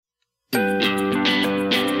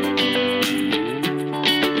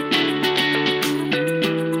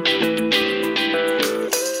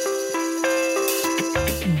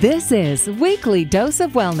This is Weekly Dose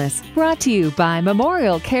of Wellness, brought to you by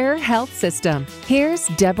Memorial Care Health System. Here's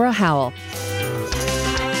Deborah Howell.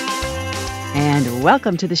 And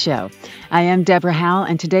welcome to the show. I am Deborah Howell,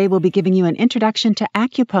 and today we'll be giving you an introduction to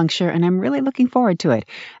acupuncture, and I'm really looking forward to it.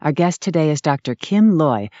 Our guest today is Dr. Kim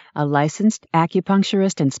Loy, a licensed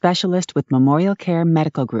acupuncturist and specialist with Memorial Care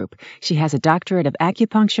Medical Group. She has a doctorate of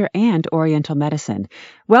acupuncture and Oriental medicine.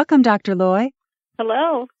 Welcome, Dr. Loy.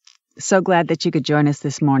 Hello. So glad that you could join us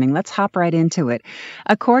this morning. Let's hop right into it.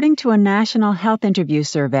 According to a national health interview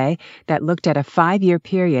survey that looked at a 5-year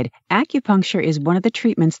period, acupuncture is one of the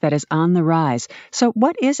treatments that is on the rise. So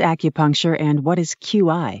what is acupuncture and what is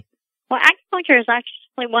QI? Well, acupuncture is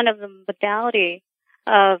actually one of the modalities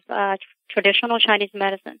of traditional Chinese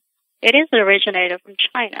medicine. It is originated from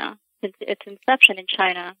China. Since its inception in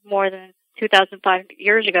China more than 2,500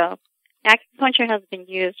 years ago, acupuncture has been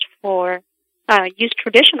used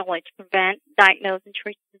traditionally to prevent, diagnose, and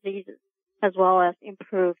treat diseases, as well as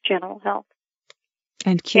improve general health.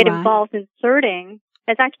 And QI? It involves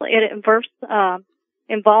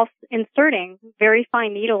inserting very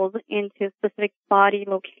fine needles into specific body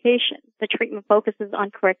locations. The treatment focuses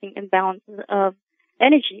on correcting imbalances of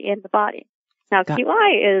energy in the body. Now,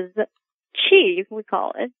 QI is Qi, we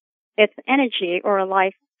call it. It's energy or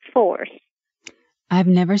life force. I've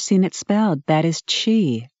never seen it spelled. That is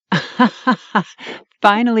Qi.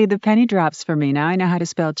 Finally, the penny drops for me. Now I know how to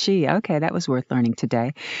spell Qi. Okay, that was worth learning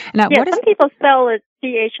today. Now, some people spell it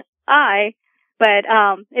CHI, but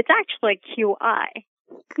it's actually QI.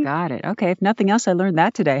 Got it. Okay, if nothing else, I learned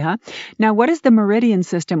that today, huh? Now, what is the meridian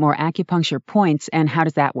system or acupuncture points, and how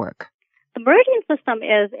does that work? The meridian system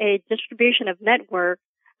is a distribution of network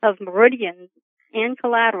of meridians and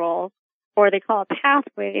collaterals, or they call it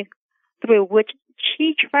pathways, through which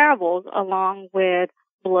Qi travels along with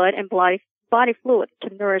blood and body fluids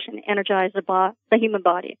to nourish and energize the human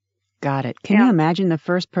body. Got it. Can you imagine the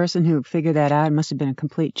first person who figured that out? It must have been a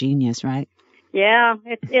complete genius, right? Yeah,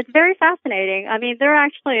 it's very fascinating. I mean, there are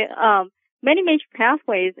actually many major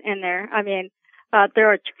pathways in there. I mean,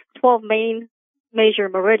 there are 12 major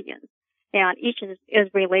meridians, and each is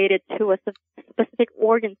related to a specific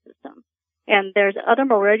organ system. And there's other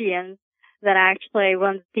meridians that actually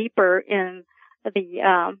runs deeper in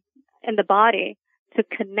the body to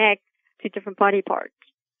connect to different body parts.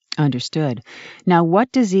 Understood. Now, what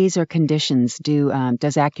disease or conditions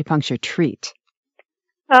does acupuncture treat?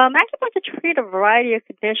 Acupuncture treats a variety of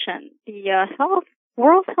conditions. The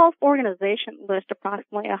World Health Organization lists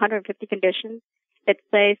approximately 150 conditions it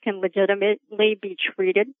says can legitimately be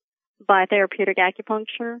treated by therapeutic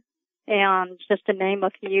acupuncture. And just to name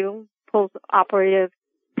a few, post-operative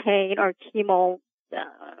pain or chemo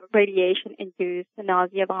radiation-induced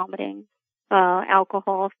nausea, vomiting,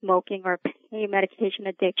 alcohol, smoking, or pain medication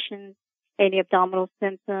addiction, any abdominal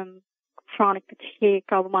symptoms, chronic fatigue,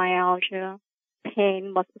 fibromyalgia,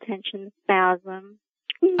 pain, muscle tension, spasm.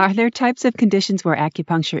 Are there types of conditions where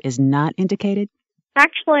acupuncture is not indicated?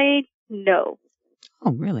 Actually, no.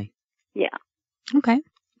 Oh, really? Yeah. Okay.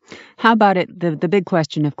 How about it? The big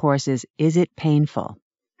question, of course, is it painful?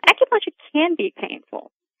 Acupuncture can be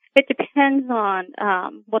painful. It depends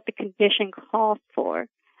on what the condition calls for.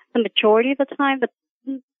 The majority of the time,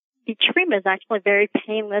 the treatment is actually very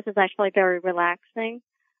painless. It's actually very relaxing.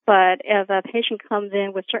 But if a patient comes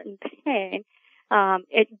in with certain pain,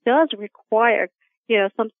 it does require,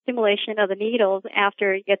 some stimulation of the needles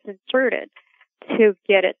after it gets inserted to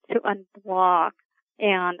get it to unblock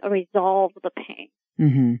and resolve the pain.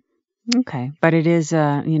 Mm-hmm. Okay. But it is,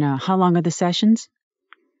 how long are the sessions?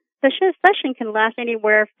 The session can last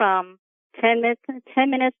anywhere from 10 minutes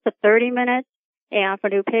to 30 minutes. And for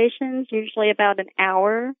new patients, usually about an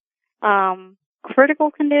hour.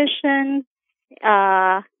 Critical conditions,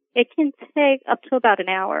 it can take up to about an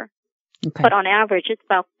hour. Okay. But on average, it's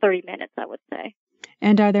about 30 minutes, I would say.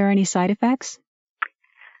 And are there any side effects?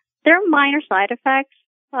 There are minor side effects.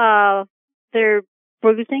 There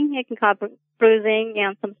bruising. It can cause bruising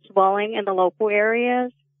and some swelling in the local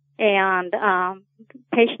areas. And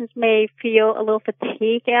patients may feel a little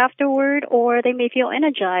fatigue afterward, or they may feel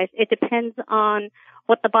energized. It depends on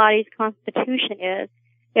what the body's constitution is.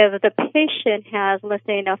 If the patient has, let's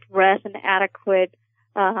say, enough rest and adequate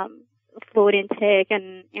fluid intake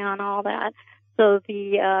and all that, so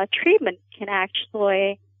the treatment can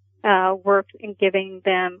actually work in giving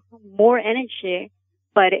them more energy.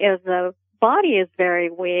 But if the body is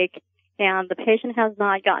very weak and the patient has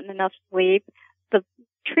not gotten enough sleep, the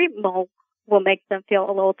treatment will make them feel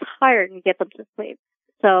a little tired and get them to sleep.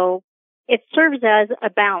 So it serves as a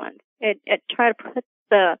balance. It tries to put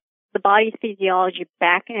the body's physiology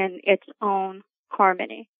back in its own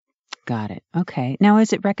harmony. Got it. Okay. Now,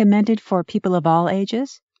 is it recommended for people of all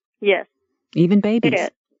ages? Yes, Even it babies? is.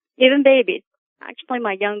 Even babies. Actually,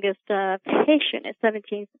 my youngest patient is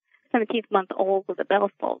 17th month old with a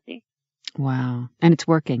Bell's palsy. Wow. And it's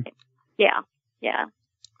working. Yeah.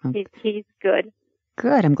 Okay. He's good.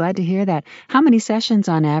 Good. I'm glad to hear that. How many sessions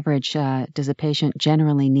on average does a patient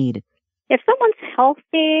generally need? If someone's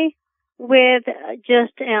healthy with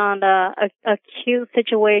just an acute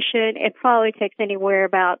situation, it probably takes anywhere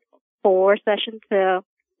about 4 sessions to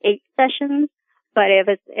 8 sessions. But if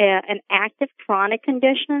it's an active chronic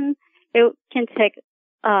condition, it can take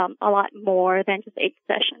a lot more than just 8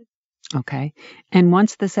 sessions. Okay. And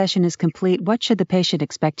once the session is complete, what should the patient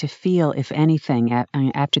expect to feel, if anything,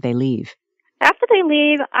 after they leave? After they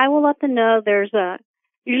leave, I will let them know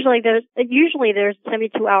usually there's a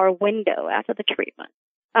 72-hour window after the treatment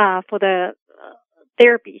for the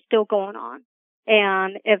therapy still going on.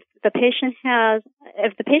 And if the patient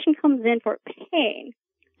comes in for pain,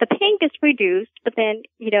 the pain gets reduced, but then,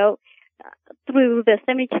 through the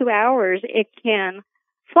 72 hours, it can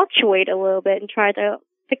fluctuate a little bit and try to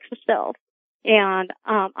fix itself and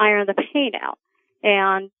iron the pain out.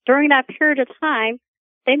 And during that period of time,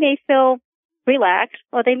 they may feel relaxed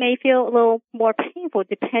or they may feel a little more painful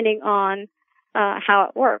depending on how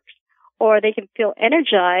it works. Or they can feel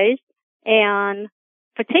energized and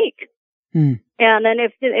fatigued. And then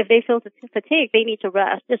if they feel fatigued, they need to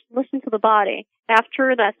rest. Just listen to the body.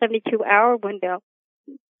 After that 72-hour window,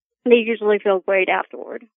 they usually feel great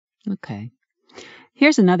afterward. Okay.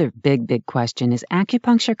 Here's another big question. Is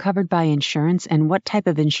acupuncture covered by insurance, and what type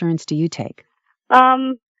of insurance do you take?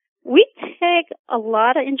 We take a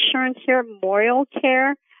lot of insurance here at Memorial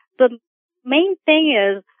Care. The main thing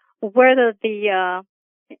is whether the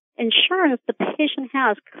insurance the patient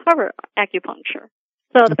has cover acupuncture.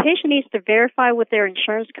 So the patient needs to verify with their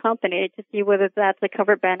insurance company to see whether that's a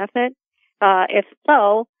covered benefit. If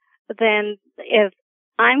so, then if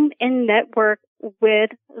I'm in network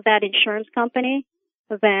with that insurance company,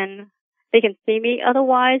 then they can see me.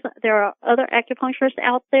 Otherwise, there are other acupuncturists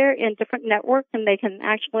out there in different networks, and they can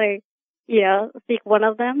actually, seek one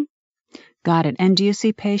of them. Got it. And do you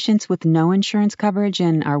see patients with no insurance coverage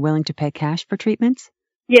and are willing to pay cash for treatments?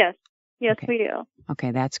 Yes, Okay. we do.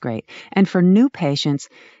 Okay, that's great. And for new patients,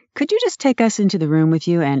 could you just take us into the room with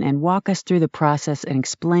you and walk us through the process and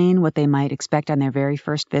explain what they might expect on their very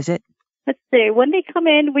first visit? Let's see. When they come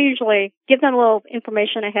in, we usually give them a little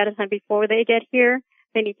information ahead of time before they get here.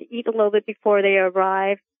 They need to eat a little bit before they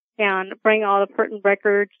arrive and bring all the pertinent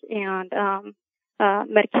records and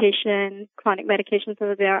medication, chronic medications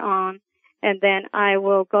that they're on. And then I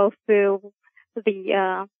will go through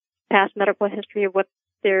the past medical history of what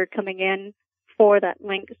they're coming in for that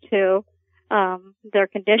links to their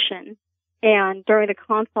condition. And during the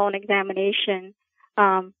consult and examination,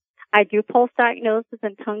 I do pulse diagnosis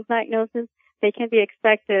and tongue diagnosis. They can be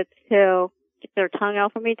expected to get their tongue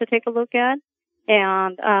out for me to take a look at.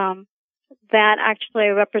 And that actually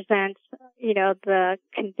represents, the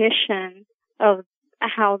condition of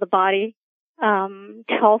how the body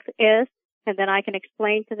health is. And then I can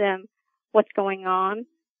explain to them what's going on.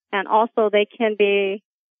 And also they can be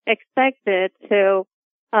expected to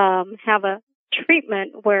have a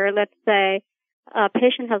treatment where, let's say, a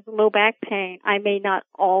patient has low back pain. I may not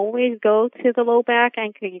always go to the low back.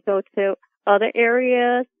 I can go to other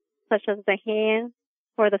areas, such as the hand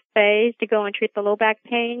or the face, to go and treat the low back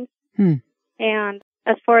pain. And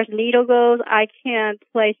as far as needle goes, I can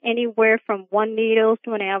place anywhere from 1 needle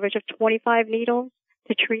to an average of 25 needles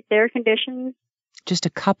to treat their conditions. Just a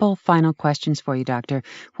couple final questions for you, Doctor.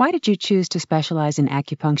 Why did you choose to specialize in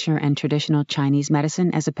acupuncture and traditional Chinese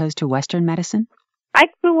medicine as opposed to Western medicine? I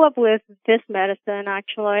grew up with this medicine,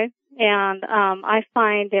 actually, and I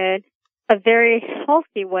find it a very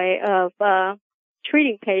healthy way of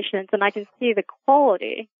treating patients, and I can see the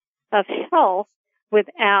quality of health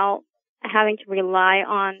without having to rely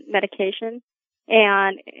on medication.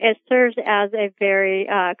 And it serves as a very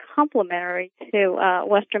complementary to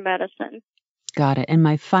Western medicine. Got it. And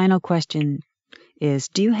my final question is,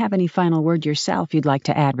 do you have any final word yourself you'd like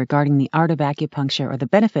to add regarding the art of acupuncture or the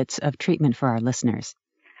benefits of treatment for our listeners?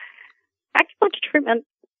 Acupuncture treatment,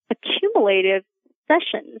 accumulated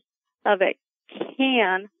sessions of it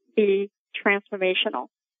can be transformational.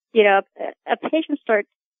 A patient starts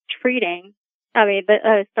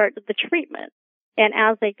start the treatment, and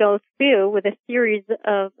as they go through with a series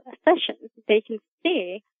of sessions, they can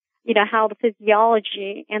see how the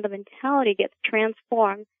physiology and the mentality gets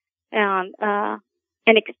transformed and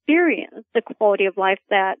experience the quality of life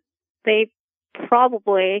that they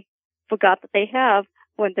probably forgot that they have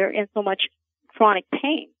when they're in so much chronic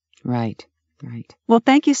pain. Right. Right. Well,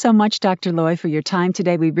 thank you so much, Dr. Loy, for your time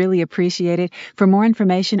today. We really appreciate it. For more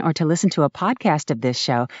information or to listen to a podcast of this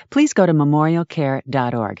show, please go to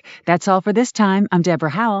memorialcare.org. That's all for this time. I'm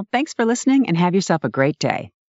Deborah Howell. Thanks for listening and have yourself a great day.